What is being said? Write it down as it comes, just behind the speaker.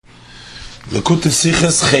Lekut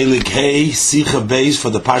Sichas Chelik Hey Sicha Beis for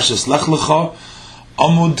the Parshas Lech Lecha,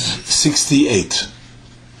 Amud 68.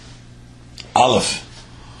 Aleph.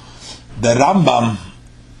 The Rambam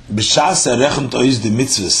B'shas Erechent Ois the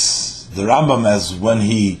Mitzvahs. The Rambam, as when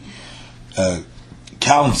he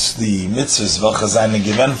counts the mitzvahs welche seine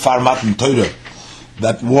given Farmaten Torah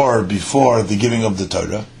that were before the giving of the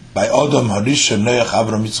Torah by Odom Harishon Noach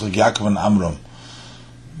Avram Yitzchak Yaakov and Amram.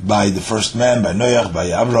 By the first man, by Noach, by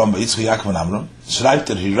Avram, by Yitzchak, Yaakov, and Amram. Schreibt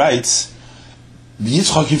he writes,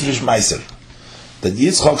 Yitzchak hifrish meiser, that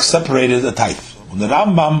Yitzchak separated a tithe. And the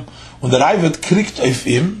Rambam, and the Ravid kriegt auf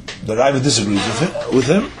ihm, the Ravid disagrees with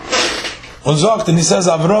him, and sagt, and he says,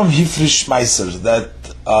 Avram hifrish meiser, that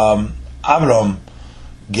Avram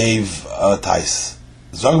gave a tithe.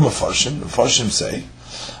 Sagen Mefarshim say,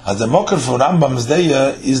 as the mocker for Rambam's day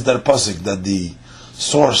is their posik, that the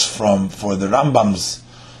source for the Rambam's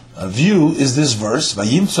view is this verse,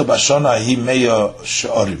 Vayimtzo bashona hi meya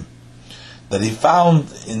she'orim, that he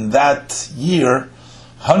found in that year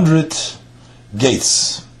 100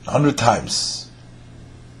 gates, 100 times.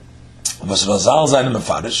 Was Razal seine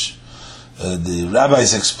Mefarish, the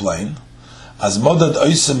rabbis explain, as modad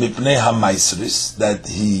oisem mipnei ha-maisris, that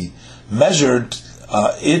he measured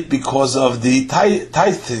it because of the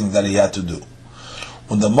tithing that he had to do.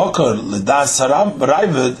 And the Mokar Ledas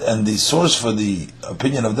Ravid, and the source for the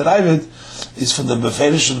opinion of the Ravid is from the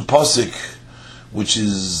Beferishon Posik, which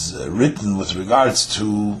is written with regards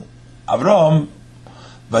to Avram,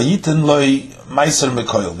 Vayiten Loi Meiser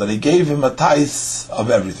Mekoil, that he gave him a tithe of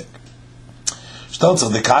everything.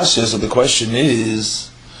 Stelzach the Kasha, so the question is,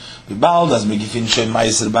 Bibald as Megifin Shem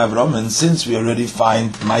Meiser by Avram, and since we already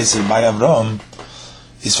find Meiser by Avram,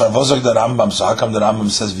 is farvozok the Rambam. So how come the Rambam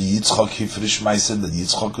says Yitzchak hifrish meiser, that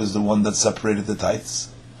Yitzchak is the one that separated the tithes?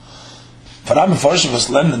 For Rambam Farshim was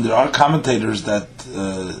learning, there are commentators that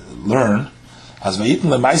learn as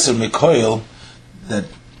Vayiten leMeiser Mekoil, that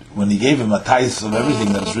when he gave him a tithe of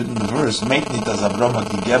everything that is written in the verse, Meitnit as Avram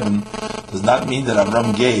had gegeben, does not mean that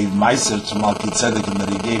Avram gave meiser to Malki Tzedek and that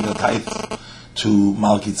he gave a tithe to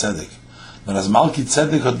Malki Tzedek. But as Malki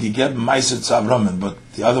Tzedek had gegeben meiser to Avram, but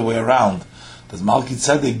the other way around, that Malki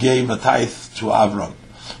Tzedek gave a tithe to Avram.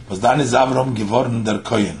 But then is Avram geworden der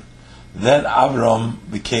Kohen. Then Avram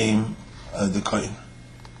became the Kohen.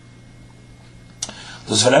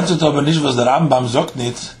 Das verändert aber nicht, was der Rambam sagt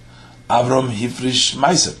nicht, Avram hifrish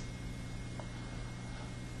meiser.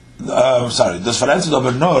 Das verändert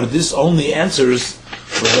aber nur, this only answers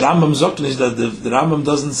what the Rambam sagt nicht, that the Rambam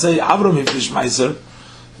doesn't say Avram hifrish meiser,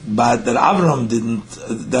 but that Avram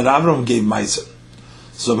gave meiser.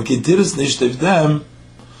 So we can tell us nicht of them,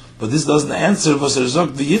 but this doesn't answer was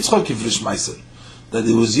sagt the Yitzchak hifrish meiser, that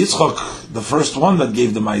it was Yitzchak the first one that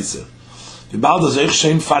gave the meiser. Because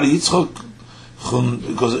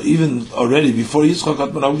even already before Yitzchak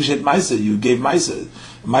had man aufgestellt meiser, you gave meiser.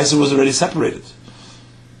 Meiser was already separated.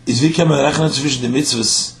 Is wie kann man rechnen zwischen den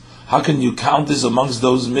mitzvahs? How can you count this amongst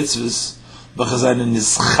those mitzvahs? Because they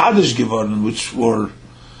nischadish geworden, which were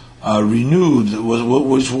renewed,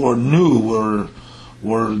 which were new,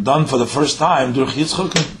 were done for the first time durch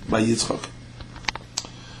Yitzchak, by Yitzchak.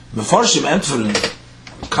 Mefarshim entferen,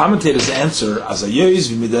 commentators answer as a yoiz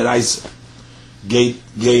v'midaraisa,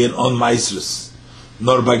 geyen on meisres,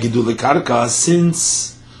 nor by gidule karka,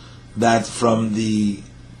 since that from the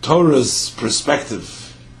Torah's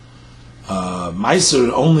perspective,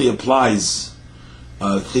 meiser only applies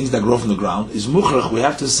things that grow from the ground, is muchrach, we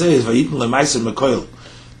have to say, is vayiten le'meiser mekoil,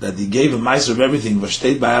 that he gave a meiser of everything,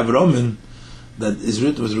 v'shteit by Avromin, that is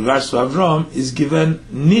written with regards to Avram, is given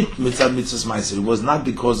nit mitzad mitzvahs meiser. It was not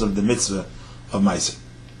because of the mitzvah of meiser.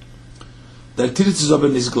 The teretz is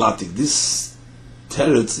oben is glatik. This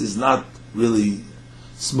teretz is not really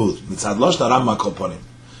smooth. Mitzad loshna Rambam koponim.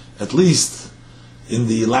 At least in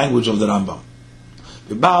the language of the Rambam.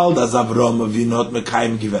 Bibald as Avram Avinu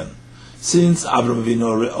mekayim given. Since Avram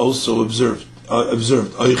Avinu also observed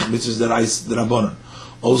oich mitzvahs the Rabbanon,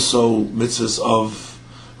 also mitzvahs of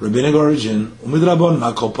rabbinic origin, and from the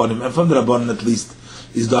Rabbanon at least,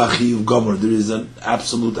 is the Achiv Gomer. There is an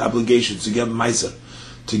absolute obligation to give Meiser,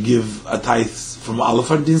 to give a tithe from all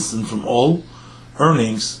Fardins and from all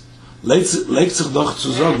earnings. So it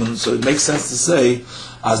makes sense to say,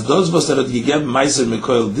 as those was that he gave Meiser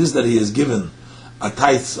Mekoil, this that he has given a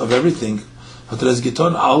tithe of everything, hat es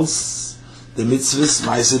getan als the mitzvahs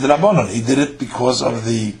Meiser the Rabbanon. He did it because of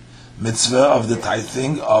the mitzvah of the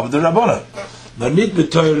tithing of the Rabbanon.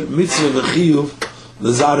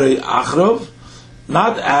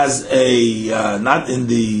 Not as a not in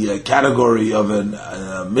the category of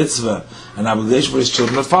a mitzvah, an obligation for his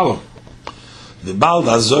children to follow. The Baal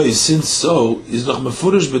Azoi, since so, is noch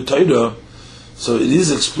mefurish b'Torah So it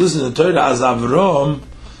is explicit in the Torah as Avram,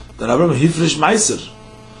 that Avram hifresh meiser,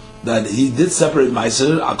 that he did separate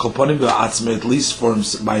meiser akoponim be'atzme, at least for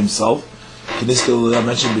by himself. Kiniskel I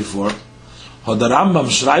mentioned before. Ho the Rambam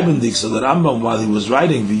schreibendig, so the Rambam, while he was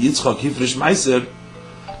writing the Yitzchak hifresh meiser,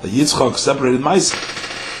 the Yitzchak separated meiser.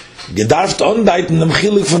 Gedarft ondeiten dem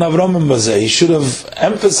Chilik von Avram and Bazeh. He should have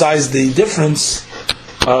emphasized the difference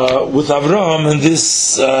with Avram in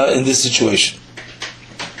this situation.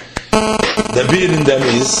 The beer in them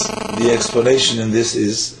is, the explanation in this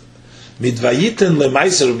is, mit vayiten le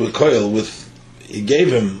meiser bekoil, with he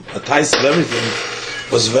gave him a taste of everything,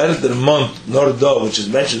 was verd der mont nor do, which is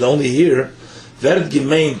mentioned only here. Verd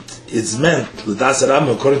gemeint, it's meant, l'das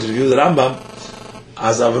Rambam, according to the view of the Rambam,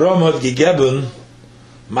 as Avram had gegeben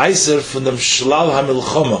meiser from dem shlal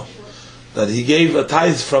hamilchama, that he gave a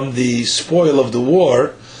tithe from the spoil of the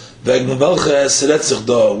war, wegen welche es retzich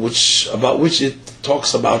do, about which it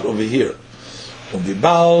talks about over here. Und wie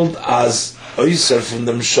bald as oiser from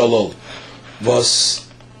dem shalol was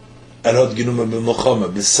hat genommen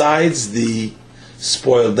b'milchama, besides the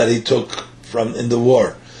spoil that he took from in the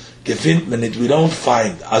war, gefindt man it, we don't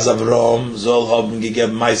find as Avram soll haben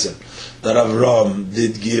gegeben meiser, that Avram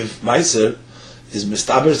did give meiser, is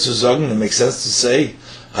mistaber zu sagen, it makes sense to say,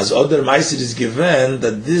 as other meiser is given,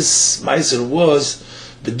 that this meiser was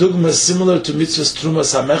bedugma similar to mitzvahs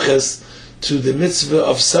trumas hameches, to the mitzvah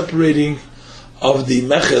of separating of the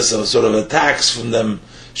meches, of sort of a tax from them,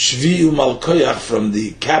 shvi'u malkoyach, from the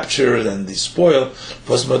capture and the spoil,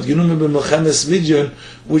 was madginum b'melchemes Midian,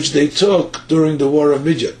 which they took during the war of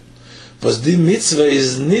Midian. Was the mitzvah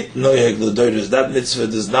is nit noyeg l'doros, that mitzvah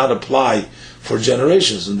does not apply for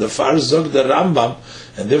generations. And the far zog the Rambam,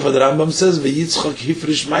 and therefore the Rambam says v'yitzchok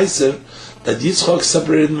hifrish meiser, that Yitzchok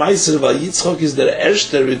separated meiser, while Yitzchok is their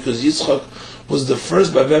erster, because Yitzchok was the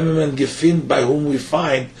first by Vemem and Gefind, by whom we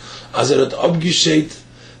find as it had abgescheit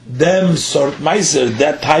them sort meiser,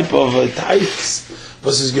 that type of tithes,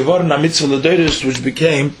 was is geworden a mitzvah l'doros, which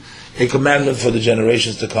became a commandment for the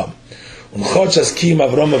generations to come. Although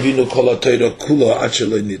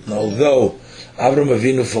Avram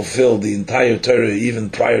Avinu fulfilled the entire Torah even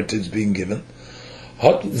prior to its being given,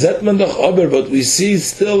 but we see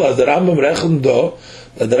still as the Rambam rechon do,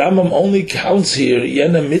 that the Rambam only counts here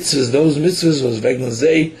yena mitzvahs, those mitzvahs was wegen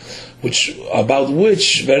zei, which about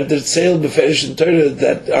which were der zeil beferish in Torah,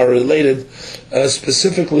 that are related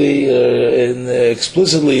specifically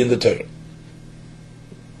explicitly in the Torah.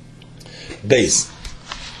 Base.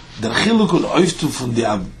 Der Chiluk und Oiftu von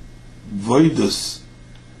der Avoidus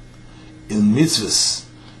in mitzvahs,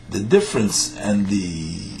 the difference and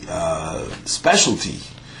the specialty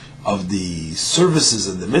of the services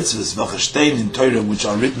and the mitzvahs welche stehen in Torah, which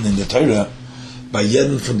are written in the Torah by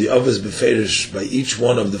jeden von the Avos beferish, by each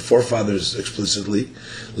one of the forefathers explicitly,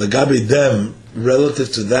 lagabi them,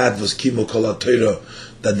 relative to that was kimo kol Torah,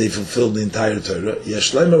 that they fulfilled the entire Torah.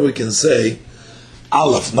 Yeshleima, we can say,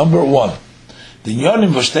 Aleph, number one, the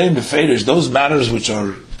Inyanim v'shtein beferish, those matters which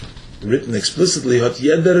are written explicitly, hat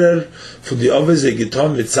jederer von the Avos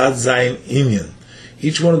getan mitzad zayin inyan.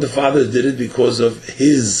 Each one of the fathers did it because of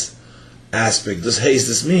his aspect.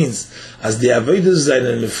 This means, as the avodas zayin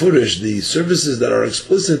and mefurish, the services that are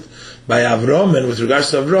explicit by Avram, and with regards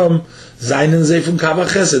to Avram, zayin and zay from kavach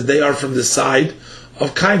chesed, they are from the side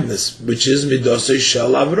of kindness, which is midosei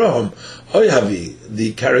shel Avram, oyavi,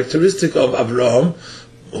 the characteristic of Avram,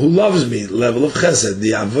 who loves me, level of chesed.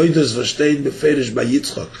 The avodas v'shtein beferish by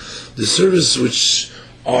Yitzchak, the services which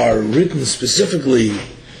are written specifically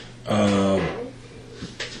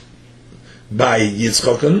by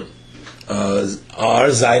Yitzchaken, are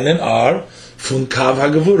Zainen, are from Kav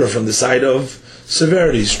HaGavura, from the side of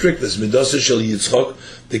severity, strictness. Midasa shel Yitzchak,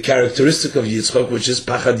 the characteristic of Yitzchak, which is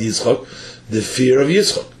Pachad Yitzchak, the fear of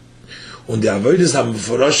Yitzchak. And the avodas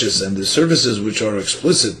HaMeforoshes, and the services which are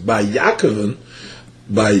explicit by Yaakov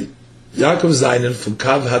Zainen, from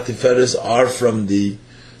Kav HaTiferes, are from the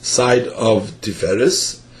side of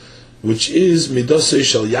Tiferes, which is Midasa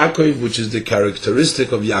shel Yaakov, which is the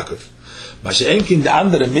characteristic of Yaakov. Masha'enkin the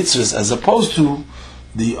andere mitzvahs, as opposed to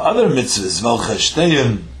the other mitzvahs, welche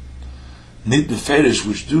stehen nit beferish,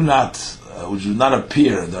 which do not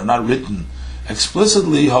appear, they are not written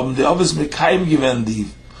explicitly, haben the Avos mekayim given, the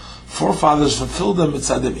forefathers fulfilled them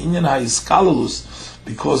mitzad dem inyan ha'iskalulus,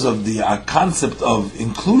 because of the concept of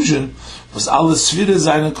inclusion, was alle sfiras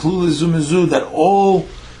eine klule zumezu, that all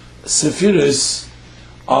sephiras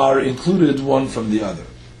are included one from the other.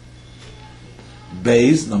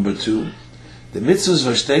 Beis, number two, the mitzvahs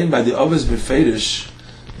verstehen by the Avos beferish,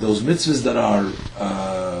 those mitzvahs that are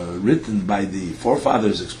written by the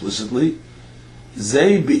forefathers explicitly,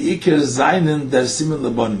 They beikir zainen der simen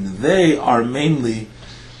lebonim. They are mainly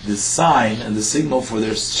the sign and the signal for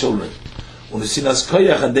their children. Unesinas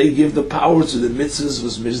koyach, and they give the power to the mitzvahs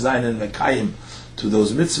was mirzayin and mekayim, to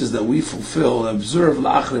those mitzvahs that we fulfill, observe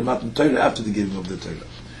la'achri matan Torah, after the giving of the Torah.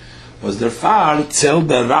 Was their far tell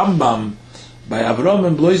the Rambam by Avram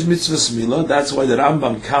and blois mitzvah smila. That's why the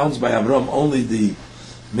Rambam counts by Avram only the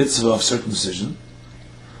mitzvah of circumcision,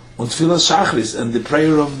 and tefillah shachris, and the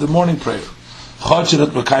prayer of the morning prayer. Although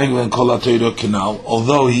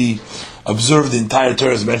he observed the entire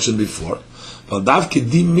Torah as mentioned before, but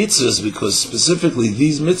mitzvahs, because specifically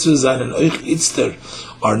these mitzvahs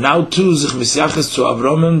are now to zich misyaches to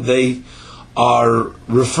Avram, they are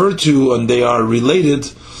referred to and they are related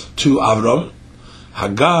to Avram.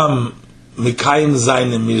 Hagam mikayim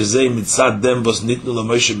zayin mirzei mitzad dem vos nitnu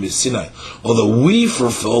laMoshe b'Sinai. Although we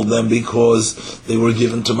fulfilled them because they were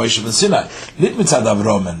given to Moshe b'Sinai, nit mitzad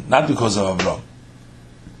Avram, not because of Avram,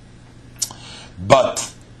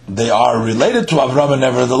 but they are related to Avram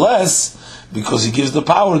nevertheless, because he gives the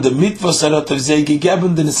power. The mitzvah serot avzei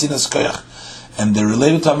gegeben den sinas koyach, and they're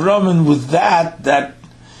related to Avram with that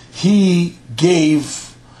he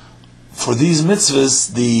gave for these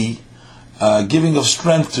mitzvahs the giving of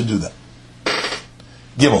strength to do that.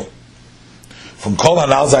 Gimel. From Kol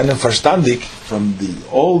Hanal Zayin Verstandig, from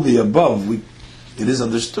all the above, it is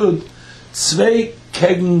understood, zwei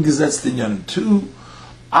gegengesetzte Inyanim, two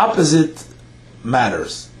opposite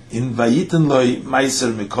matters. In Vayiten Loi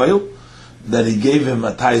Meiser Mikoil, that he gave him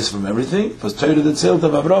a tithe from everything, was Torah the Tzelt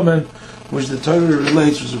of Avram, which the Torah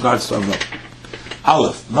relates with regards to Avram.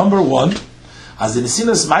 Aleph, number one, as the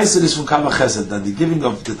Nesinas Meiser is from Kava Chesed, that the giving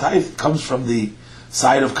of the tithe comes from the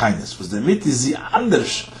side of kindness. Was the mit is the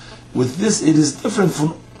anders. With this, it is different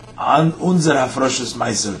from unser Hafroshes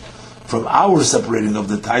Meiser, from our separating of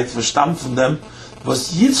the tithe, verstammt from them,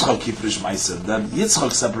 was Yitzchak Kiprish Meiser, that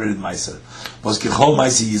Yitzchak separated Meiser, was Kichol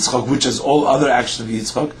Meiser Yitzchak, which is all other action of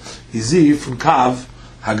Yitzchak, is from Kav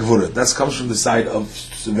Hagvura. That comes from the side of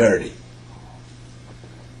severity.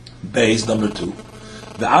 Base number two.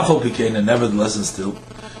 The Afal became, and nevertheless and still,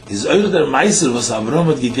 is der Meiser was Avram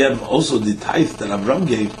had gegeben, also the tithe that Avram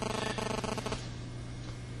gave,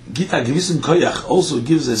 Gita gewissen koyach, also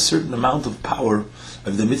gives a certain amount of power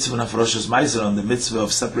of the mitzvah of Rosh's Meiser, on the mitzvah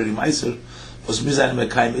of separating Meiser, was Mizayin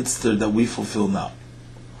Mekayim Itzter, that we fulfill now.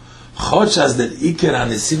 Chotch as that Iker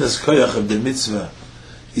HaNesinas koyach of the mitzvah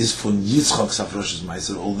is from Yitzchak's Rosh's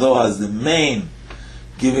Meiser, although as the main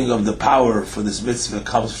giving of the power for this mitzvah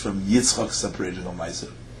comes from Yitzchak separating of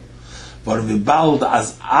Meiser. But we bald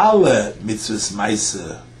as alle mitzvahs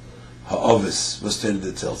Meiser ha'ovis was stated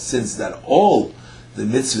to tell, since that all the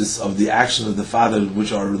mitzvahs of the action of the father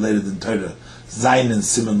which are related in Torah, Zayin and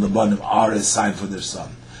Siman Labanim, are a sign for their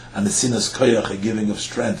son, and the Sinas Koyach, a giving of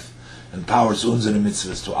strength and power to unsere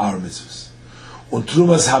mitzvahs, to our mitzvahs. Und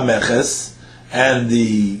Trumas HaMeches, and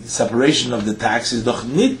the separation of the tax is doch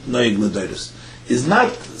nit noig l'doros, is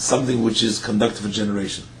not something which is conducted for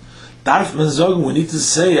generation. Darf man sagen, we need to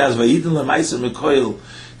say, as Vayiten LaMeiser Mekoil,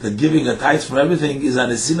 that giving a tithe from everything is an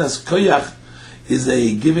Esinas Koyach, is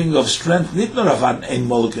a giving of strength, nit nor of an ein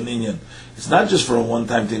molek and inyan. It's not just for a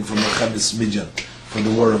one-time thing from Mechemes Midyan, for the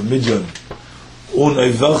war of Midyan.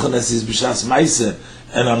 Unoi Velchenes is B'Shas Meiser,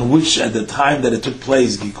 and on which at the time that it took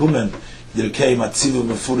place, Gikumen, there came a Tzivu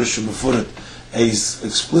Mefurish Mefuret, a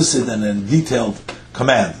explicit and a detailed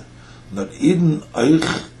command. Not even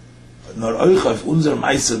nor euch of unser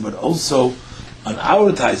Meiser, but also on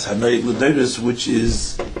our ties, Hanoik L'Doros, which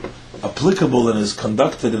is applicable and is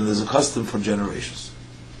conducted and is a custom for generations.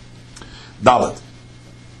 Dalet.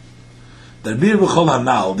 The Bir B'chol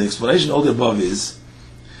Hanal, the explanation all the above is,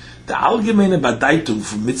 the allgemeine Badaitung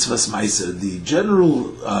from Mitzvahs Meiser, the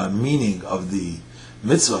general meaning of the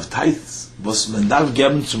mitzvah of tithes, was man darf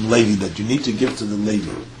geben zum Levi, that you need to give to the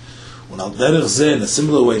Levi. Und al derech zeh, in a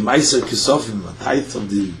similar way, Meiser Kisofim, a tithe of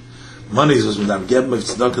the monies was man darf geben of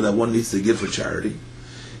tzedakah that one needs to give for charity,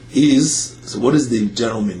 is, so what is the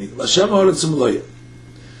general meaning? Hashem ha'aretz u'mloya,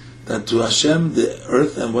 that to Hashem the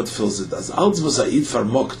earth and what fills it, as alts was ha'id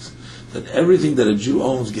farmokt, that everything that a Jew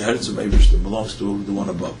owns gehört zum Eibishter, belongs to the one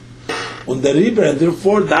above. Und der Riber, and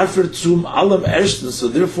therefore, dafür zum allem ersten, so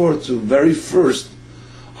therefore, to very first,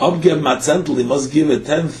 abgeben a zentel, he must give a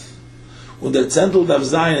tenth, und der zentel darf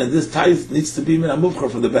sein, and this tithe needs to be min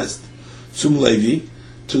amuvcha for the best. Zum Levi,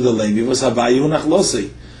 to the Levi, was Havayi unach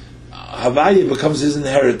losei. Havayi becomes his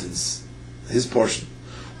inheritance, his portion.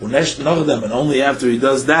 Unesh noch them, and only after he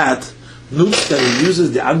does that, nutzt that he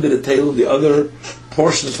uses the andere tail, the other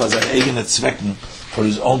portions for seine eigene Zwecken, for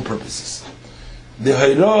his own purposes. The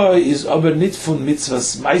Heiroi is aber nicht von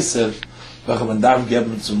Mitzvahs Meiser, welche man darf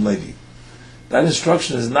geben zum Levi. that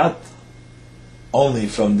instruction is not only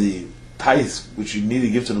from the tithes which you need to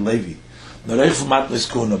give to the Levi, but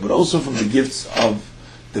also from the gifts of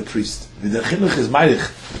the priest. The chinuch is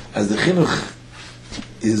ma'arich, as the chinuch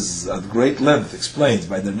is at great length explained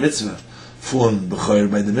by the mitzvah von Bechor,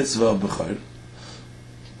 by the mitzvah of Bechor,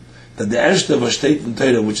 that the erste was steht in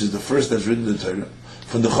Torah, which is the first that's written in the Torah,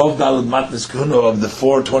 from the Chov Daled Matnes Kuno of the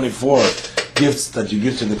 424 gifts that you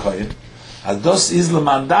give to the Kohen. This is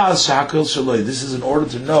in order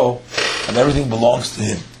to know that everything belongs to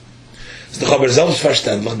him. It's the Chaber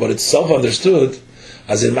selbstverständlich, but it's self-understood,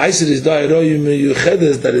 as in Meiser is da'aroyu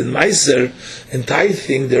meyuchedes, that in Meiser, in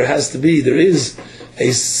tithing, there is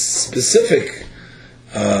a specific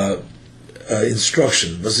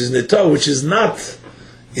instruction, which is not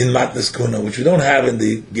in Matnes Kuna, which we don't have in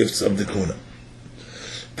the gifts of the Kuna.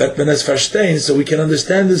 But when it's verstehen, so we can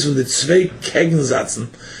understand this from the zwei Gegensätzen,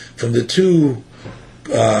 from the two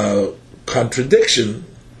contradiction,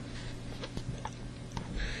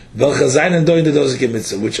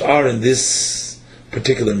 which are in this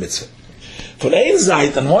particular mitzvah. Von ein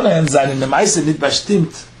Seite, on one hand, in the Meister nicht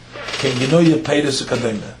bestimmt, in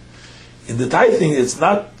the tithing, it's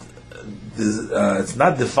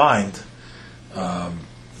not defined,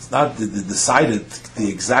 it's not decided the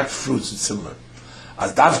exact fruits. It's similar.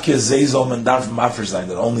 As davke zeizom and dav mafer sein,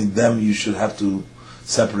 that only them you should have to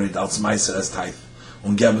separate als Meiser as tithe,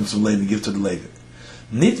 and geben zum Levi, give to the Levi.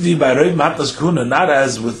 Nicht wie bei Reuv Matnas Kuna, not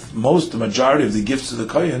as with the majority of the gifts to the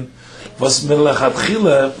Kohen, was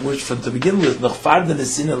melachatchila, which from to begin with, noch farden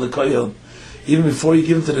es sinne le Kohen, even before you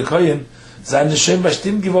give it to the Kohen, seine Shem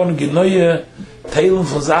bestimmt geworden, geneue Teilen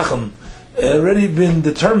von Sachen, already been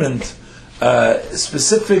determined,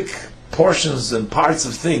 specific portions and parts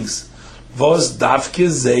of things, was davke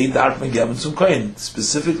zei darf man geben zum Kohen,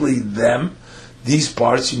 specifically them, these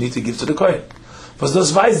parts you need to give to the Kohen. Because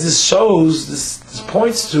this shows, this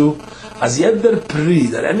points to, as jeder pri,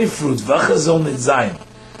 that any fruit, welche soll nicht sein,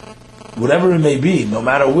 whatever it may be, no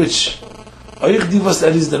matter which, euch die was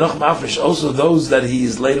is the noch mafresh, also those that he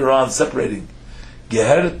is later on separating,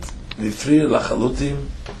 gehert v'frir lachalutim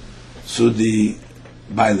to the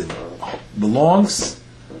bailim,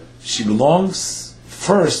 she belongs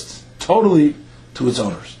first, totally to its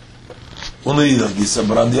owners. But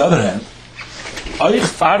on the other hand, euch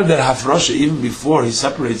farder hafroshe, even before he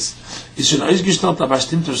separates, it's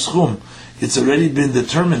already been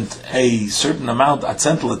determined a certain amount, a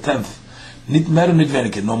zentel, a tenth, nit mer nit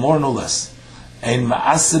weniger, no more, no less. Ein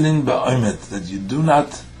ma'asenin be'omet, that you do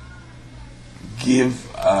not give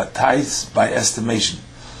tithes by estimation.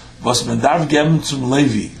 Was man darf geben zum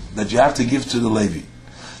Levi, that you have to give to the Levi.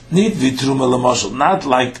 Nit wie Truma l'moshel, not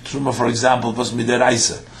like Truma, for example, was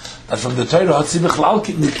mideraisa, that from the Torah hat sie bechlal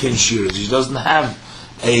nit kein shiras, she doesn't have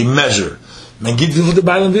a measure. Man gibt wie the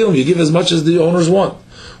Bailam Vilam, you give as much as the owners want.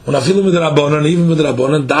 Und afilu mit Rabbanan, even with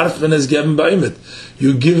Rabbanan, darf man es geben ba'omet.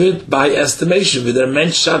 You give it by estimation, with their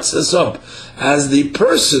mensch shatz es up, as the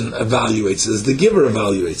person evaluates it, as the giver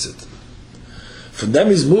evaluates it. From them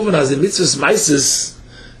is moving as the mitzvahs meises,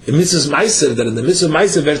 in mitzvahs meiser, that in the mitzvah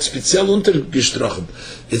meiser wird speziell untergestrochen.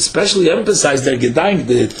 It's especially emphasized their gedank,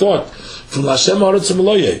 the thought, from Hashem ha'aretz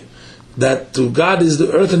ha'meloyeh, that to God is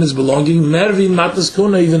the earth and its belonging, mervin matas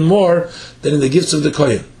kuna, even more than in the gifts of the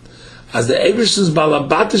Kohen. As the Ebershton's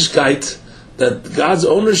balabatischkeit, that God's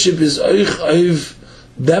ownership is euch oiv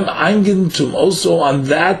them eigentum, also on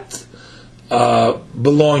that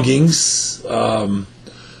belongings,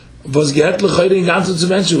 was gehört lechoyre in ganzen zu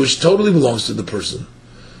Menschen, which totally belongs to the person.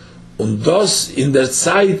 Und das in der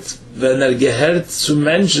Zeit, wenn gehört zu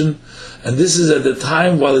Menschen, and this is at the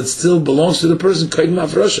time while it still belongs to the person, koydem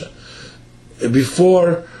hafrosha,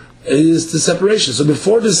 before is the separation. So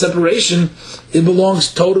before the separation, it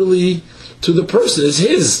belongs totally to the person. It's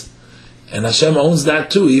his, and Hashem owns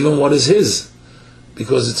that too, even what is his,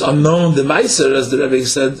 because it's unknown. The meiser, as the Rebbe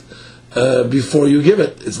said, before you give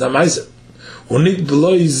it, it's not meiser. Und nicht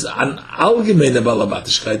bloß an allgemeine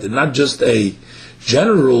balabatischkeit, and not just a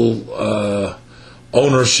general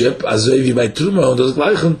ownership, as wie bei Truma und das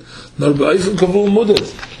Gleichen, nor bei Eifen Kavul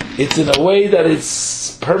Mudet. It's in a way that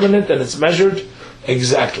it's permanent and it's measured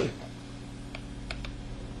exactly.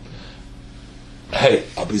 Hey,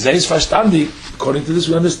 aber sie ist verstandig. According to this,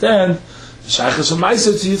 we understand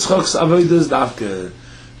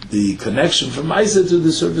the connection from Meiser to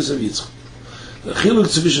the service of Yitzchak. The chiluk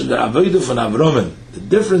zwischen der Avodah von Avram, the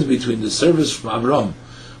difference between the service from Avram,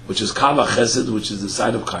 which is Kava Chesed, which is the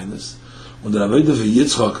side of kindness, and the Avodah for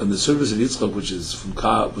Yitzchak, and the service of Yitzchak, which is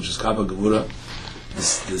Kava Gevura,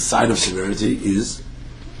 the side of severity, is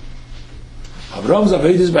Avram's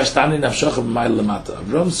Avodah is Bashtani Nafshach B'mayl Lamata.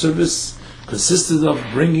 Avram's service consisted of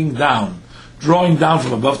bringing down drawing down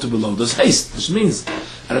from above to below. There's haste, which means,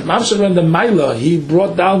 and at Mavshar and the Maila, he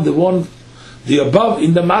brought down the above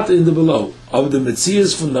in the Mata, in the below. Of the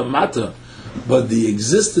Metzias from the Mata, but the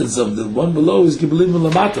existence of the one below is Gibelim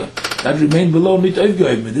Lamata. That remained below, Mit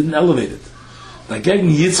Oivgoim, it didn't elevate it. Like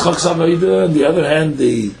Yitzchak's Avodah, on the other hand,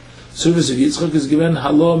 the service of Yitzchak is given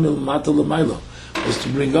Halo Mil Mata Lamailo, was to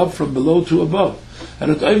bring up from below to above.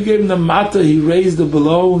 And at Oivgoim the Mata, he raised the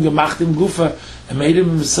below, Gemachtim Gufa, and made him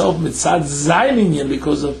himself Mitzad Zainian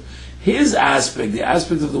because of his aspect, the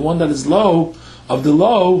aspect of the one that is low, of the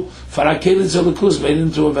low, Farakelit Zelakus, made him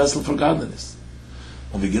into a vessel for godliness.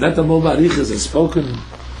 When we get at the Mulbarichas, has spoken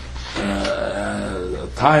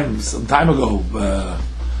some time ago,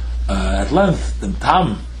 at length,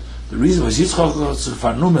 the reason was Yitzchak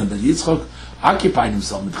Farnumen, that Yitzchak occupied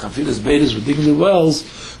himself with Chafiras Beiras, with digging the wells,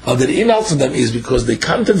 but the inhalt of them is because the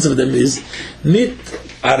contents of them is nit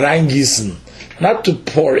arangisen, not to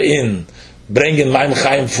pour in, bringen Maim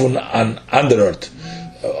Chaim von an anderort,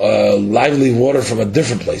 lively water from a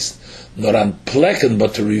different place, nor an plecken,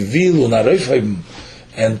 but to reveal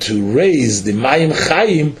and to raise the Maim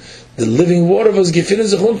Chaim, the living water was Gefinnen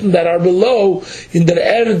Zechunten that are below in the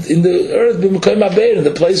earth, in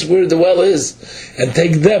the place where the well is, and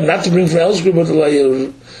take them, not to bring from elsewhere, but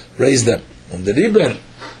to raise them. And the Riber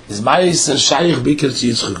is Meiser Shaykh Bikr to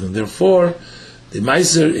Yitzchak, and therefore the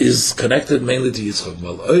Meiser is connected mainly to Yitzchak.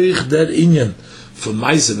 Well, Euch der Inyan from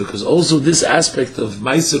Meiser, because also this aspect of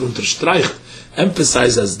Meiser unterstreicht,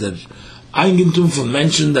 emphasizes that Eigentum from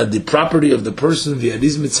mentioned that the property of the person via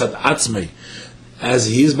Rizmitzat Atzmei, as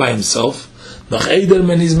he is by himself,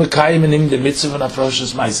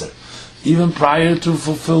 even prior to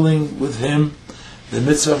fulfilling with him the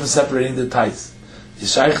mitzvah of separating the tithes.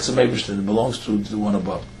 It belongs to the one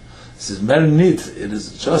above. It says, it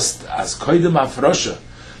is just as koidem afrosha,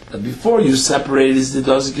 that before you separate is the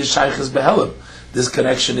dozik shayches behelim. This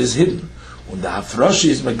connection is hidden. When the hafrosha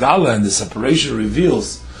is megala and the separation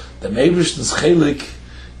reveals the meibishten's chelik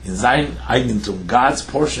in sein eigentum, God's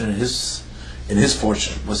portion in his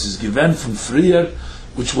fortune, was his given from Frier,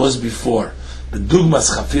 which was before. The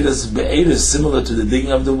dugmas chafiras be'eres, similar to the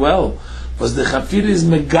digging of the well, was the chafiras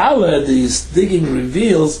megala, the digging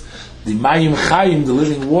reveals the mayim chayim, the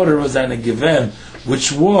living water, was an a given,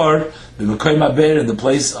 which were the mekoy maber, in the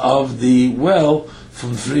place of the well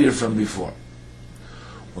from Frier from before.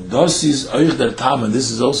 And this is euch der tam, and this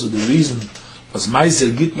is also the reason was Meiser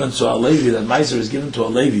Gitman to a Levi, that Meiser is given to a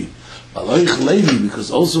Levi. Euch Levi, because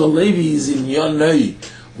also a Levi is in Yonei.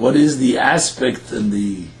 What is the aspect and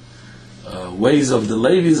the ways of the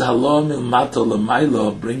Levis? Halom il mato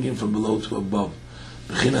lemailo, bringing from below to above.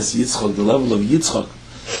 Bechinas Yitzchak, the level of Yitzchak.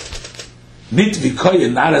 Nit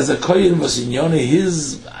v'koyin, not as a koyin, was in Yonei.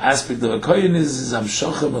 His aspect of a koyin is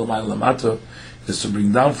amshochem il mailo lemato, is to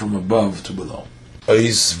bring down from above to below.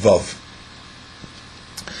 Ois Vav.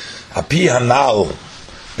 Api Hanal,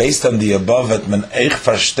 based on the above, at men eich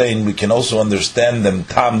verstehen, we can also understand them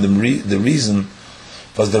tam, the reason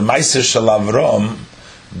was the Meiser Shel Avram,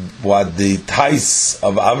 what the tais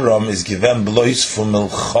of Avram is given blois from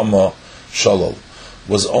Milchama Shalol,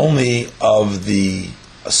 was only of the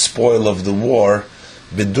spoil of the war,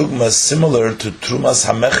 bedugma similar to Trumas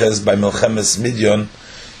Hameches by Milchemes Midyon,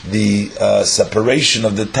 the separation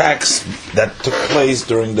of the tax that took place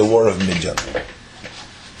during the war of Midyan.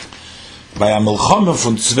 By a milchama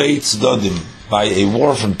from zwei tzedodim, by a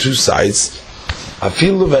war from two sides,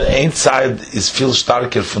 afilu when ein side is viel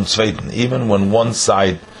starker from zweiten, even when one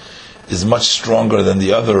side is much stronger than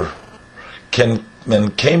the other, can men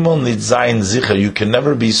kemol nit sein sicher, you can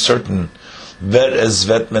never be certain wer es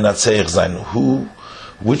vet menatzeich sein,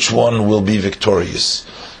 which one will be victorious.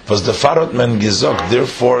 Was the Farot men gesagt,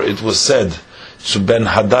 therefore it was said to Ben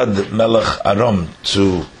Hadad Melech Aram,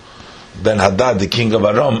 to Ben Hadad, the king of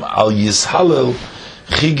Aram, al Yishalel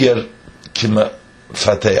Chiger Kima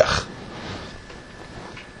Fateach.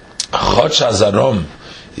 Chotch as Aram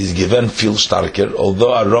is given viel starker,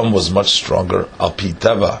 although Aram was much stronger, al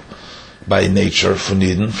Pitava, by nature, from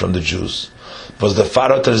the Jews. Was the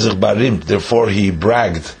Farot Erzich Barim, therefore he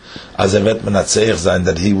bragged as Evet Menatzeich sein,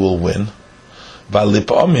 that he will win. But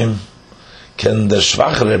Lipomim can the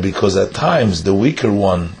Schwachere, because at times the weaker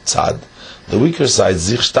one, Tzad, the weaker side,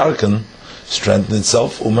 sich starken, strengthen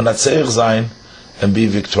itself, Menatzeich sein, and be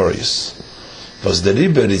victorious. Was the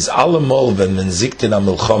Riber is allemol when men siegt in a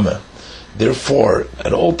Milchome. Therefore,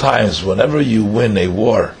 at all times, whenever you win a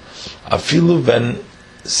war, afilu when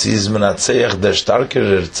sie is Menatzeich der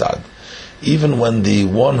starkere Tzad, even when the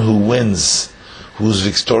one who wins, who's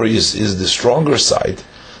victorious, is the stronger side,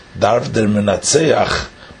 darf der Menatzeach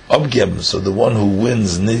abgeben, so the one who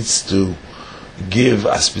wins needs to give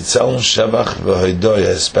a speziellen Shevach v'hoidoya,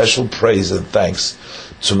 a special praise and thanks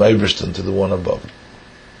to Eibishter, to the one above.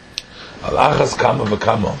 Al-achas kama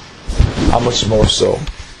v'kama, how much more so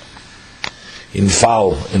in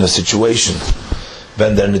a situation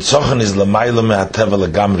when the nitzochen is l'mayla me'ateva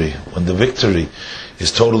l'gamri, when the victory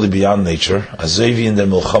is totally beyond nature, azevi in the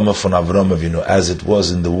milchama from Avram Avinu, as it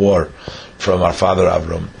was in the war from our father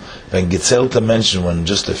Avram. When Gitzelta mentioned, when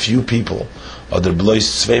just a few people, or the Blois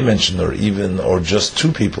Tzvei mentioned, or just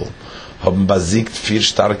two people, haben basiegt vier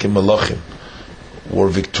starke Melochim, were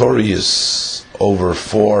victorious over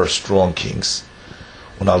 4 strong kings.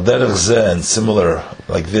 And al derech zeh, and similar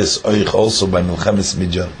like this, oich also by Milchemes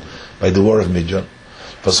Midyan, by the war of Midyan.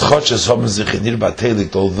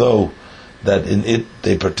 Although that in it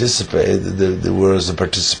they participated, there was a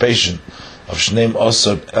participation of Shneim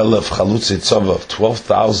Osod Elef Chalutzi Tzova,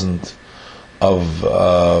 12,000 of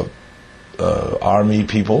army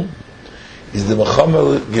people, is the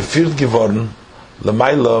Mechamel gefiert geworden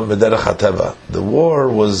L'mayla Mederech HaTeva. The war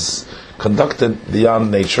was conducted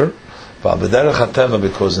beyond nature, Mederech HaTeva,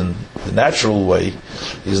 because in the natural way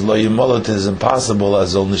is Lo Yimolet, is impossible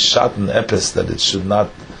as only Shatan Epis, that it should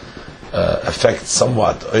not affect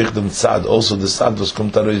somewhat. Also the Tzad was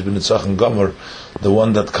Kumtarois B'Nitzach Gomer, the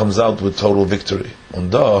one that comes out with total victory.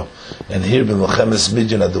 And here B'Melchemes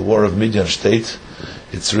Midyan, at the war of Midyan state,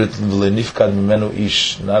 it's written V'lenifkad Mimenu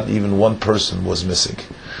Ish, not even one person was missing.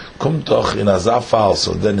 Kumtoch in Azafal,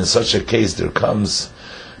 so then in such a case there comes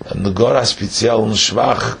the Gora Spezial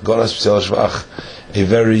Shvach, a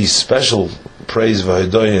very special praise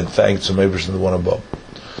v'hodoy and thanks to Meibers and the one above.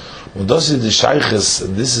 And this is the shayches,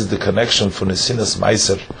 and this is the connection from the Sinas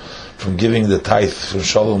Meiser, from giving the tithe from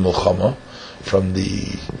Shalom Milchama, from the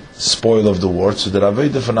spoil of the war, to the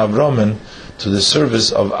Raveda from Avram, to the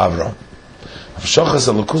service of Avram.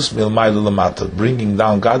 Bringing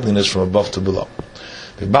down godliness from above to below.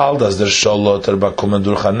 Since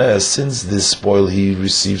this spoil he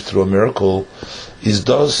received through a miracle is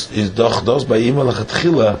dos by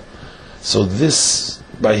imal, so this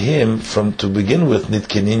by him from to begin with nit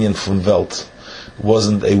keninyan from Welt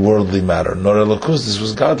wasn't a worldly matter, nor elokus, this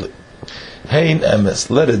was godly. Hein emes,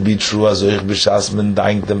 let it be true as euch b'shas men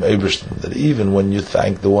dank dem Eibishter, that even when you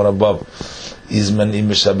thank the one above, is men im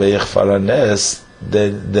mishabeich faranes,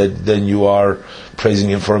 then you are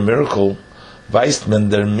praising him for a miracle. Weist men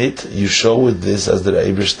der mit, you show with this as the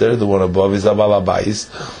Eibishter, the one above, is abal abayis,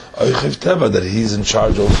 euch teva, that he is in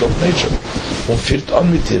charge also of nature, firt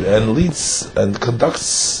on mitir, and leads and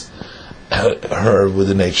conducts her with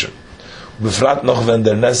the nature. Befrat noch when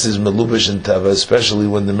der nes is melubish in teva, especially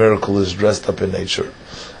when the miracle is dressed up in nature.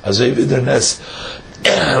 As if der nes,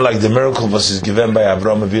 like the miracle was given by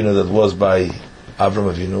Avram Avinu, that was by Avram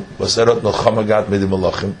Avinu, was erot noch chamagat med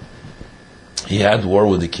malachim. He had war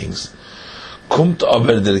with the kings. Kumt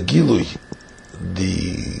aber der gilui,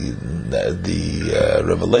 the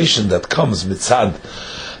revelation that comes mitzad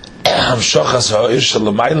hamshachas ha'ir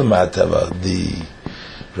shalamayla ma'ateva, the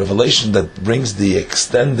revelation that brings the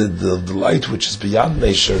extended the light which is beyond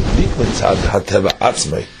nature,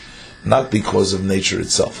 not because of nature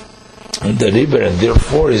itself. And the river, and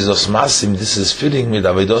therefore is osmasim, this is fitting with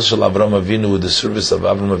Avodos shel Avram Avinu, with the service of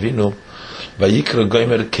Avram Avinu, vayikra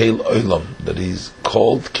goymer keil oilam, that he's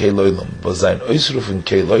called keil oilam, vazayin oisruf in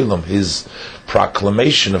keil oilam, his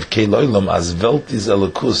proclamation of keil oilam as Welt is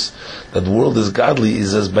elokus, that world is godly,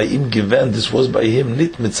 is as by him given, this was by him,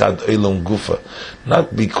 nit mitzad oilam gufa,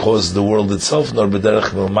 not because the world itself, nor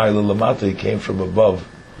b'derech milmayla lamata, he came from above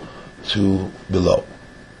to below.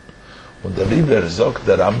 When the Riber zok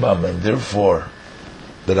the Rambam, and therefore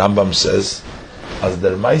the Rambam says, as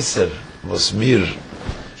der Meiser was mir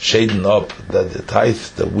shaden up, that the tithe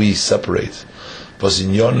that we separate, was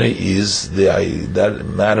in Yone is that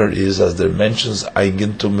matter is, as there mentions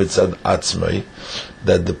eigentum mitzad atzmai,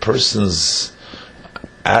 that the person's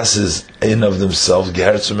asses in of themselves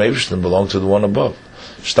gehertzum Eibishter belong to the one above.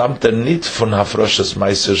 Stammt nit von hafroshas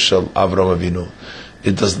Meiser shel Avram Avinu.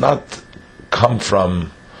 It does not come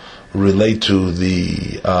from, relate to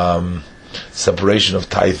the separation of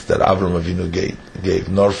tithe that Avram Avinu gave,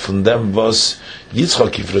 nor from them was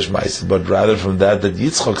Yitzchak Yifresh Meiser, but rather from that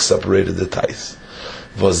Yitzchak separated the tithe.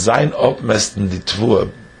 Was sein Obmesten die Tvua,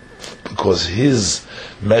 because his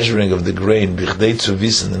measuring of the grain, bichdei zu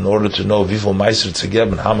wissen, in order to know wieviel Meiser to give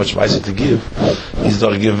and how much Meiser to give, is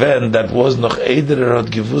doch given, that was noch eder hat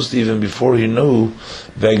gewusst even before he knew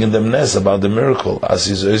wegen dem Nes, about the miracle, as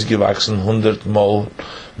is ausgewachsen 100 Mal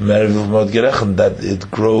mehr gerechnet, that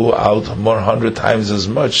it grew out more 100 times as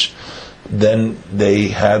much than they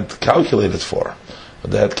had calculated for,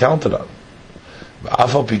 they had counted on.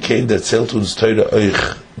 Afal Pikein, der zählt uns teure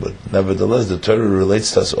euch But nevertheless, the Torah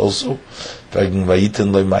relates to us also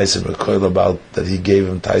about that he gave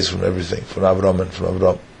him ties from everything, from Avram and from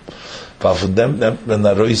Avram.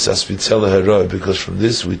 Because from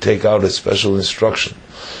this we take out a special instruction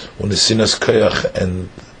on nesinas koyach and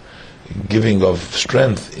giving of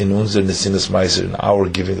strength in unser nesinas meiser, in our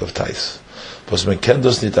giving of tithes. Because man can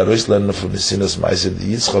dos nit arois lernen from nesinas meiser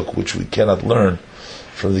the Yitzchak, which we cannot learn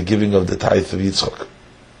from the giving of the tithe of Yitzchak.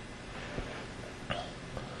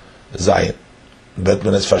 Zion. But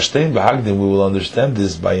when it's verstehen behagdim, we will understand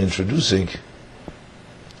this by introducing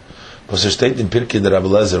was steht in Pirkei der Rabbi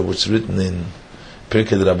Lezer, which is written in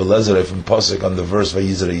Pirkei der Rabbi Lezer from Pasuk on the verse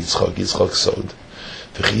Vayizra Yitzchak, Yitzchak sowed.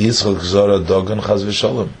 V'chi Yitzchak zora dogan chaz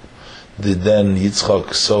v'shalom. Did then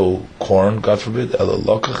Yitzchak sow corn, God forbid, ela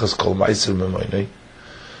lokach es kol meiser memoinei.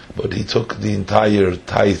 But he took the entire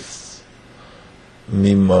tithe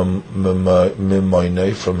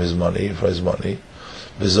memoinei from his money,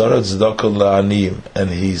 V'zora tzedakah la'aniyim, and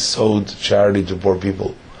he sowed charity to poor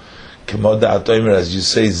people. As you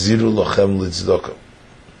say, ziru lochem litzdaka,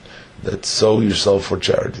 that sow yourself for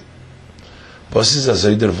charity.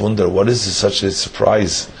 What is such a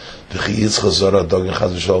surprise? Did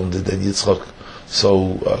then Yitzchak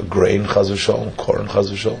sow grain, corn,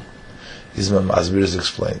 Ismail Masbir is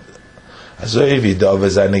explained.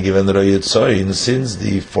 Since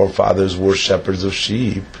the forefathers were shepherds of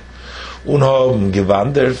sheep,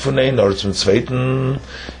 gewandert von einem Ort zum zweiten,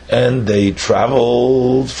 and they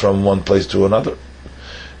traveled from one place to another.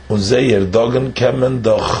 Und sie Dogen kämen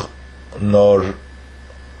doch nor,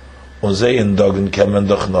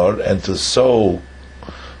 and to sow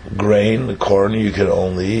grain, corn, you can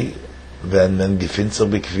only when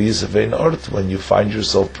you find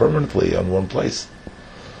yourself permanently on one place.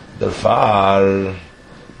 Therefore,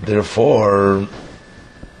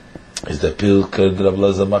 is the Pirkei der Rabbi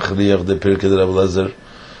Lezer machriach, the Pirkei der Rabbi Lezer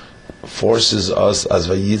forces us as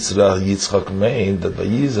Vayizra Yitzchak mean, that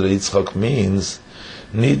Vayizra Yitzchak means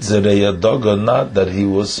Nidzereya Dogon, not that he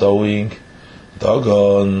was sowing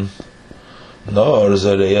Dogon, nor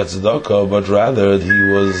Zereya Tzedakah, but rather that he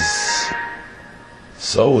was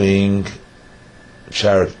sowing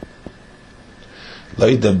charity.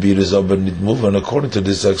 According to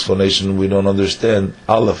this explanation, we don't understand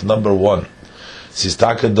Aleph, number one. We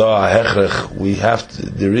have to,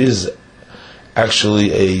 there is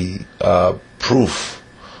actually a proof,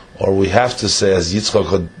 or we have to say, as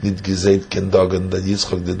Yitzchak did gezeit kendogen, that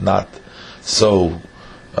Yitzchak did not sow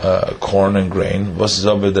corn and grain. But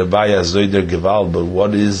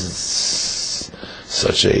what is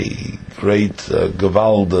such a great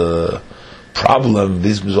gewald problem?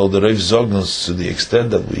 This is all the Reif Zognus, to the extent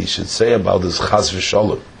that we should say about this chas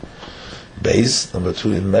v'sholem. Base number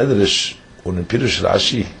two in Medrash. Und in Pirush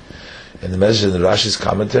Rashi, in the message in Rashi's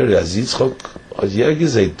commentary, as Yitzchak had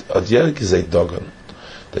gezeit dogan,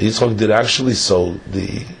 that Yitzchak did actually sow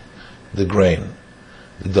the grain,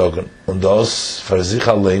 the dogan, and thus for sich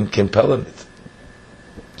allein compelling it.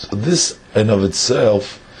 So this in of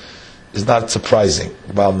itself is not surprising.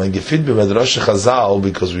 Because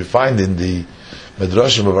we find in the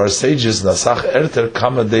Medrashim of our sages, Nasach Erter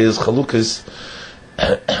Kama Deis Chalukis,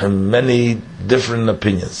 many different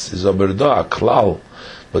opinions. But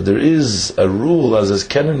there is a rule, as is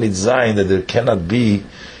Kenan Nitzayin, that there cannot be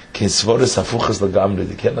Kinsvoris Hafuchas Lagamri.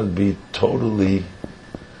 There cannot be totally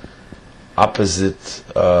opposite,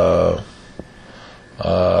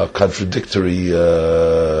 contradictory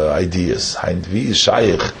ideas.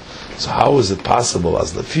 So how is it possible,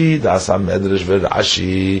 as Lafi Dasam Medrash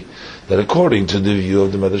Rashi, that according to the view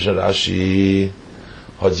of the Medrash Rashi,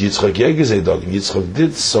 Yitzchak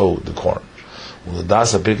did sow the corn.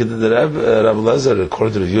 According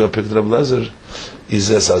to the view of Pirkei Rabbi Lezer,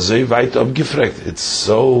 is as azoi weit abgefragt. It's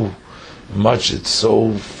so much, it's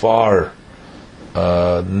so far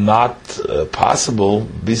not possible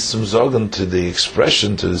bis zum Sagen, to the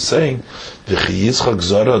expression, to the saying, Yitzchak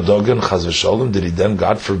zora dogen chas v'sholem, did he then,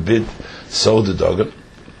 God forbid, sow the dogen?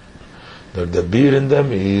 The beer in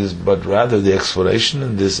them is, but rather the explanation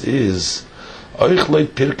in this is, even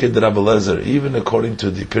according to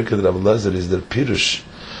the Pirkei der Rabbi Lezer, is the Pirush,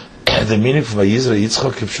 the meaning from Vayizra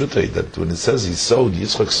Yitzchak Kipshutai, that when it says he sowed,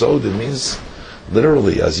 Yitzchak sowed, it means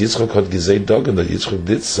literally, as Yitzchak had gezeit dogen, that Yitzchak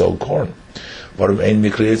did sow corn.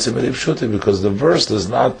 Because the verse is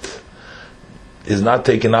not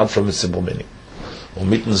taken out from its simple meaning. And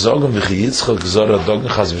when he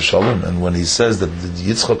says that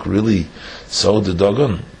Yitzchak really sowed the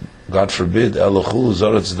dogon, God forbid, Elochu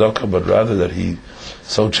Zorat Tzedakah, but rather that he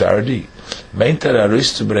sowed charity.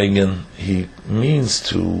 He means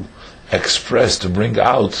to express, to bring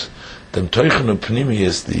out the Teuchen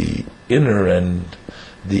Pnimius, the inner and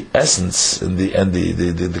the essence and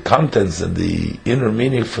the contents and the inner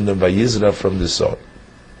meaning from the Vayizra from the song.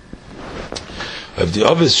 Of the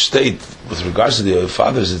obvious state with regards to the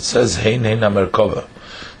fathers, it says Hein Amerkova,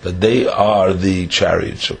 that they are the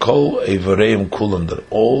chariot. Shakol Evareim Kulam, that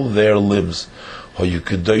all their limbs are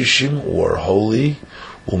Yukudoshim, or holy,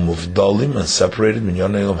 Umuvdalim, and separated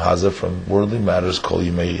Minyon Elam Haza from worldly matters, Kol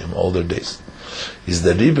Yimeihim, all their days. Is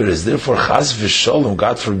the Riber is therefore Chas V'Sholem,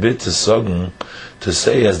 God forbid to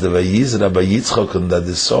say as the Vayizra by Yitzchok, that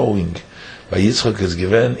the sowing by Yitzchok is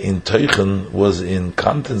given in Teichen was in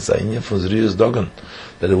contents from Zriyas Dogan,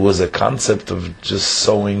 that it was a concept of just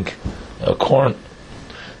sowing corn.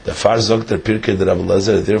 The Far Zog der Pirkei der Rabbi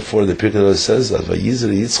Elazar, therefore the Pirkei says that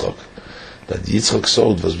Vayizra Yitzchok, that Yitzchok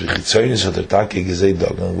sowed was B'chitzoynis Hatertake Gezei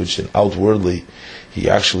Dogan, which in outwardly he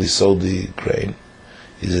actually sowed the grain.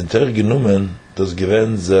 Is in Ter Genumen das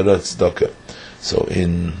given Zera Tzedakah. So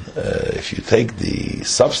if you take the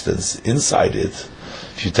substance inside it,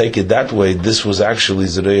 if you take it that way, this was actually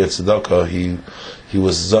Zerei Tzedakah. He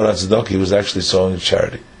was Zera Tzedakah. He was actually sowing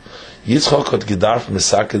charity. Yitzchok had gedarf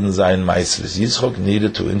mesaken zayin meisres. Yitzchok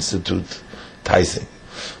needed to institute tithing.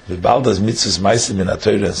 V'bal das mitzvahs meisim in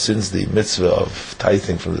Torah, and since the mitzvah of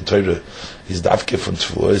tithing from the Torah is davke from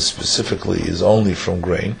tefua, specifically is only from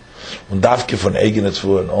grain, and davke from eigen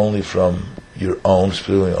tefua, and only from your own,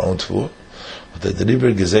 spiritually your own tefua. But the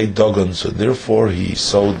Riber gezei dogon, so therefore he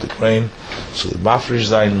sowed the grain, so the mafresh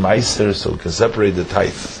zayin meiser, so he can separate the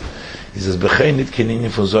tithe. He says b'chein nit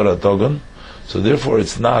kininin from zora dogon, so therefore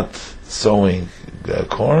it's not sowing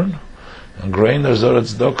corn and grain or zora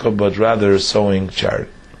tzedakah, but rather sowing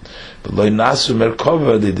charity. But loy nasu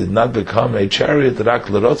merkova, they did not become a chariot rak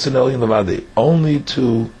l'rotzen elin levadi, only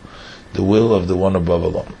to the will of the one above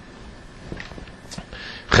alone.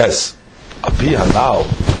 Ches, api hanal,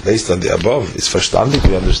 based on the above, is verstandig,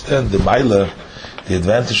 we understand the Meile, the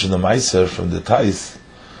advantage of the Meiser from the tithe,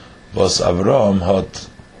 was Avram had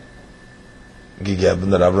gegeben,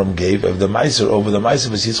 that Avram gave, of the Meiser, over the Meiser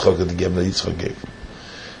was Yitzchok had gegeben, that Yitzchok gave.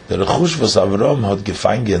 The Rechush was Avram had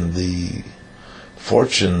gefangen, the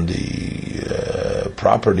fortune, the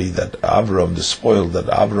property that Avram, the spoil that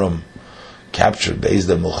Avram captured, based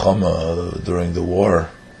on Milchama during the war,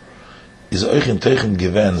 is euch in Teichen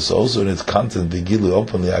given, so also in its content, Begilu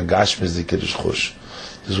openly, Agashmiz the Kiddush Chush.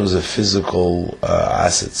 This was a physical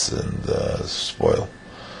assets and spoil.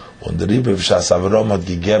 When the Rebbe V'Shas Avram had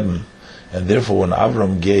gegeben, and therefore when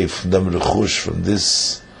Avram gave them Rechush from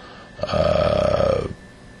this,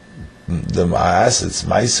 the assets,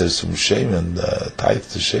 Meisers from Shem and tithe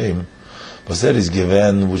to Shem, was that is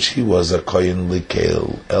given, which he was a Koyin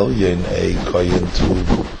Likel Elyon, a Koyin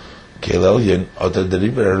to Kel Elyon, Otar the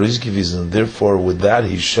Rebbe Arizgiviz, and therefore with that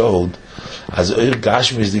he showed as Eir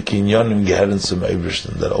Gashmi is the Kinyonim Geherentzim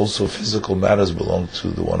Ebershten, that also physical matters belong to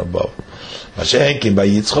the one above. Mashenkin by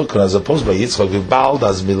Yitzchok, as opposed by Yitzchok, Vibald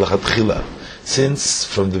as Milachatchila, since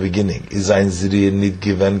from the beginning, is ein Ziriyah nit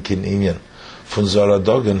given kin inyan. From Zora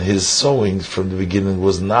Dogan, his sowing from the beginning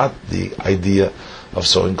was not the idea of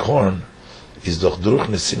sowing corn, is doch durch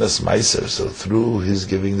Nesinas Meiser, so through his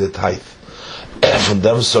giving the tithe. From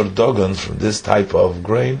them sort Dogan, from this type of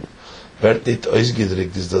grain, wird nit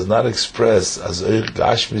oisgedrickt, this does not express as Eir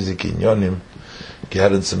Gashmi the Kinyonim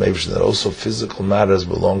Geherentzim Ebershten, that also physical matters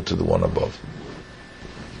belong to the one above.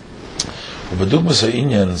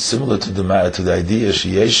 Similar to the idea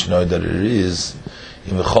sheyeshno, that it is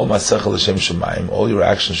in v'chol masechel l'shem shemayim, all your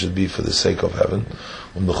actions should be for the sake of heaven.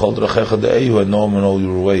 V'chol drachecha de'ehu, and know in all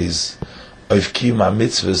your ways. Oivki ma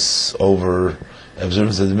mitzvahs, over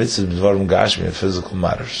observance of the mitzvahs b'dvarim gashmi, in physical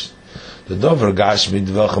matters. The dover gashmi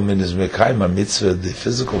dvelchem is mekayim mitzvah, the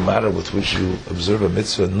physical matter with which you observe a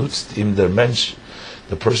mitzvah, nutzt im der mensch,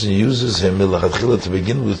 the person uses him milachatchila to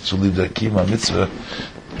begin with to leave the kima mitzvah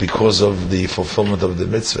because of the fulfillment of the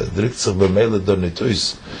mitzvah.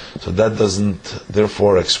 So that doesn't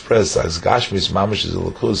therefore express as gashmis mamish is a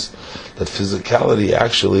lakus, that physicality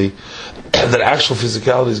actually, that actual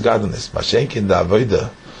physicality is godliness. Mashenkin da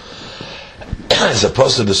avoda, as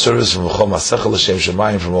opposed to the service from v'chol masechel l'shem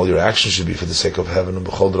shemayim, from all your actions should be for the sake of heaven, and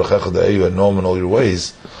b'chol drachecha de'eyu, and know him in all your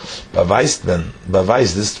ways. Bavais,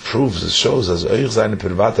 this proves, it shows as oich zayne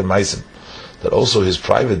private meisim, that also his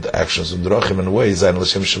private actions and drachim and ways zayne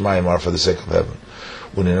l'shem shemayim are for the sake of heaven.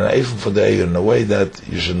 When in an eifim for de'eyu, in a way that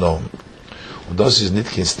you should know him. This is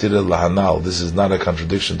nitkin stira lahanal. This is not a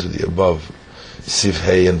contradiction to the above. Siv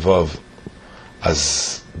Hey and Vav,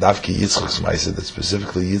 as Davki Yitzchok's ma'aseh, that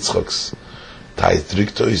specifically Yitzchok's tithe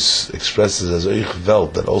driktois expresses as oich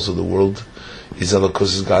welt, that also the world is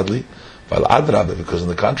alakus is godly. While adrabe, because on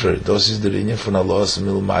the contrary, this is the inyan from Allah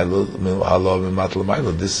mil Allah mimatla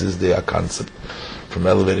ma'ila. This is the concept from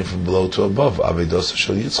elevating from below to above. Avodos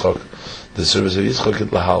shel Yitzchak, the service of Yitzchak at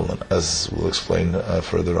Lahalman, as we'll explain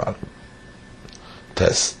further on.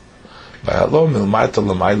 Test. By Halo Milmata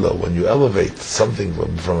Lamaila, when you elevate something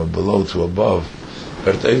from below to above,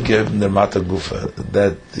 that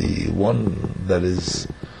the one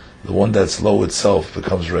that's low itself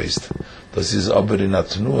becomes raised. This is abed in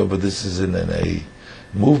atnua, but this is in a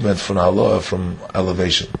movement from haloah, from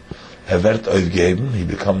elevation. He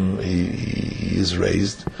is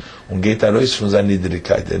raised, and he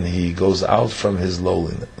goes out from his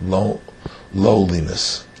lowliness.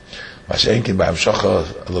 As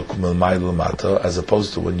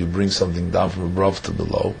opposed to when you bring something down from above to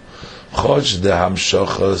below. In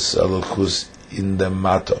the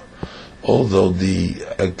matter, although the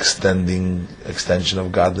extension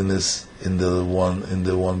of godliness in the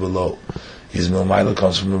one below, his milmaila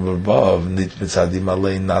comes from above,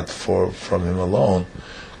 not from him alone.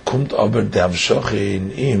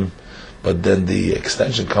 But then the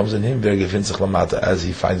extension comes in him as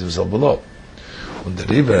he finds himself below. And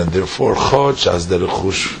therefore,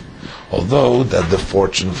 although that the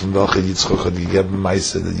fortune from welche Yitzchak had given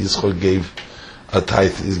Maisa, that Yitzchak gave a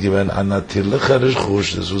tithe, is given anatir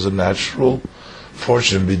lecharechush. This was a natural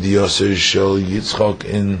fortune b'diyoser shel Yitzchak,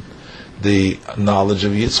 in the knowledge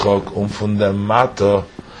of Yitzchak, from the mata,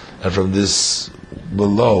 and from this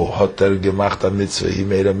below, hoter gemacht a mitzvah, he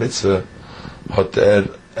made a mitzvah,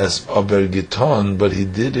 hoter es aber giton, but he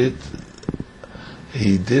made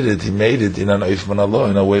it in an oif man Allah,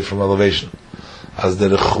 in a way from elevation. As the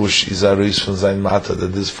rechush is aris from zayin mata, that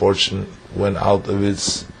this fortune went out of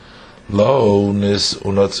its lowness,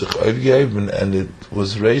 and it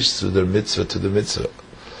was raised to the mitzvah.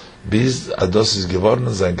 Bis ados is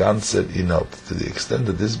geworden sein ganzer Inhalt, to the extent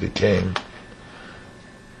that this became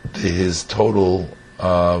his total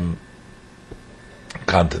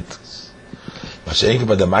content. By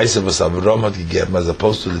the Maisa was Avram had gegeben, as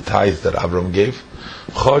opposed to the tithe that Avram gave,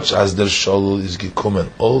 Chotch as der Sholul is gekommen,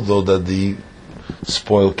 although that the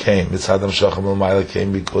spoil came, Mitzadam Shacham al-Maila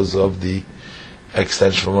came because of the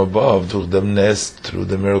extension from above, durch dem Nest, through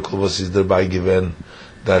the miracle was is thereby given,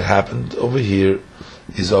 that happened over here,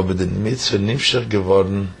 is aber den Mitzvah nimshach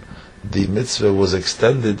geworden, the mitzvah was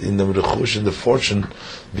extended in the rechush, in the fortune,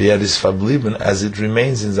 wie is verblieben, as it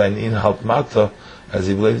remains in sein Inhalt Mata, as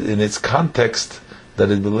he believed in its context,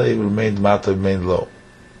 that it remained Mata, remained low.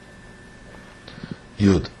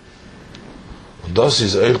 Yud. Und das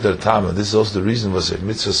ist euch der Tame, this is also the reason was if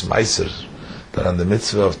mitzvahs meiser, that on the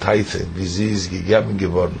mitzvah of tithing, wie sie ist gegeben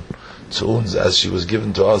geworden, zu uns, as she was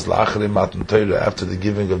given to us, la'achari matan Torah, after the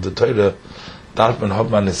giving of the Torah, darf man hab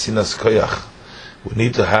man esinas koyach. We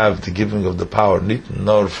need to have the giving of the power, nicht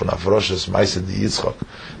nur von Afroshas Meiser di Yitzchak,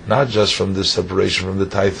 not just from the separation from the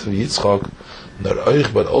tithe of Yitzchak, nor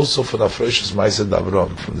euch, but also from Afroshas Meiser di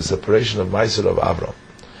Avram, from the separation of Meiser of Avram.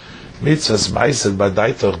 Mitzvahs Meiser by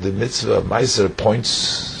Daitoch, the mitzvah of Meiser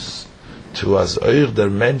points to as euch der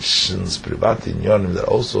mentions privat inyonim, that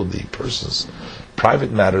also the person's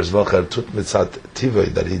private matters, welcher tut mitzat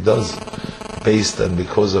tivei, that he does based and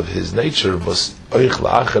because of his nature, was euch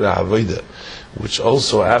la'achere havoide, which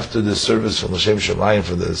also after the service from L'Shem Shemayim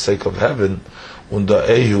for the sake of heaven, and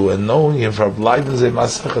knowing him for bleiben ze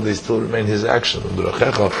masacha, they still remain his action,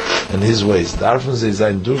 and his ways. Darfen ze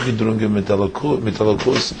sein durchgedrungen mit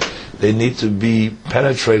Elokus, they need to be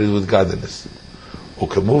penetrated with godliness.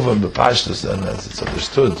 Ukemuvam bepashtus, and as it's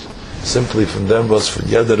understood, simply from them was for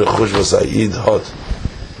yeder rechush was aid hot.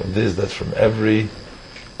 From this, that from every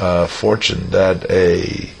fortune that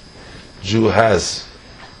a Jew has,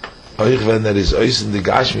 when there is ois in the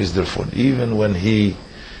gashmis, therefore, even when he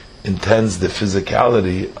intends the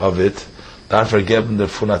physicality of it, darf geben der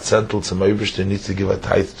Funatzentel zum Obersten, needs to give a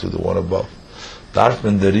tithe to the one above. Darf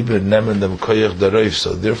man der Riber nehmen dem koyach der Reif,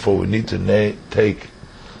 so therefore we need to take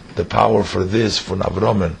the power for this from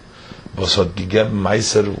Avram, was hat gegeben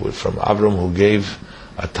Meiser from Avram, who gave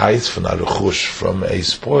a tithe from a rechush, from a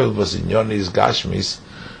spoil, was in Yonis Gashmis,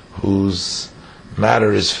 whose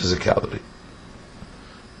matter is physicality.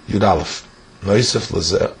 Yud Aleph. Noisef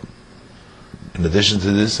Lazeh. In addition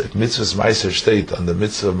to this, if mitzvahs Meiser state, on the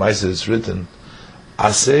mitzvah of Meiser it's written,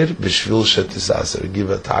 Aser b'shvil shetis aser, give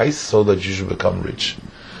a tithe so that you should become rich.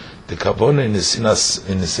 The kavona in the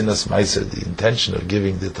sinas Meiser, the intention of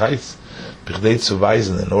giving the tithe, b'chdei zu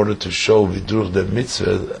weisen, in order to show vidurch the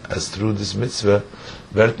mitzvah, as through this mitzvah,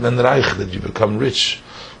 wird men reich, that you become rich.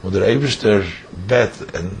 When the Eibishter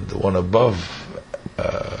bet, and the one above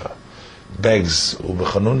begs,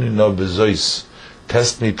 ubechanuni no bezois,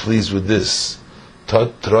 test me please with this,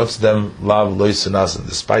 trotz them lav loisenasen,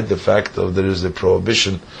 despite the fact of there is a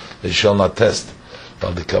prohibition, they shall not test.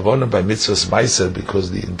 But the Kavanah by Mitzvah's Meiser, because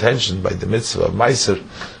the intention by the Mitzvah of Meiser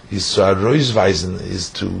is to Aroizweisen, is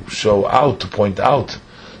to show out, to point out,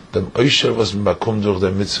 the Oisher was Makum durch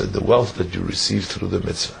the Mitzvah, the wealth that you receive through the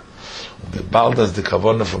Mitzvah. The Baldas, the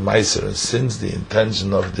Kavanah for Meiser, and since the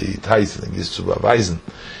intention of the tithing is to beweisen,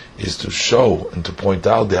 is to show and to point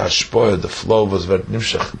out the Hashpoah, the flow was Vert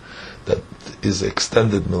Nimshach, that is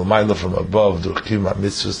extended milmaila from above durch Kiyum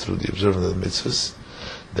mitzvahs, through the observance of the mitzvahs.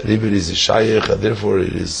 The Ribir is a Shayach, and therefore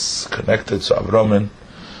it is connected to Avram.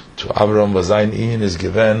 To Avram Vazayin Ian is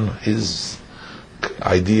given, his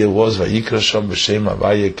idea was Vayikra Sham B'Shem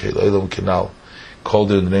Avaye Keil Olam Kinal,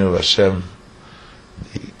 called in the name of Hashem,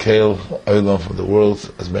 the Keil Olam from the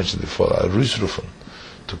world, as mentioned before, Arusrufun,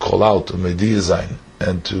 to call out, to Mediyazayin,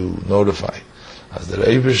 and to notify. As the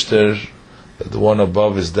Eibishter, that the one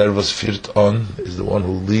above is der was fiert on, is the one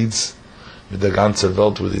who leads with the ganze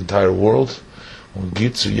Welt, with the entire world, and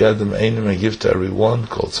gibt zu jedem einem, and give to everyone,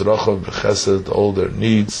 kol tzrochav b'chesed, all their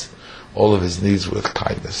needs, all of his needs with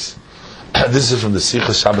kindness. This is from the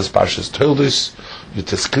Sichas Shabbos Parshas Toldos,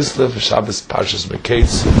 Yutes Kislev, Shabbos Parshas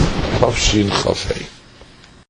Meketz, Chav Shin Chav Hei.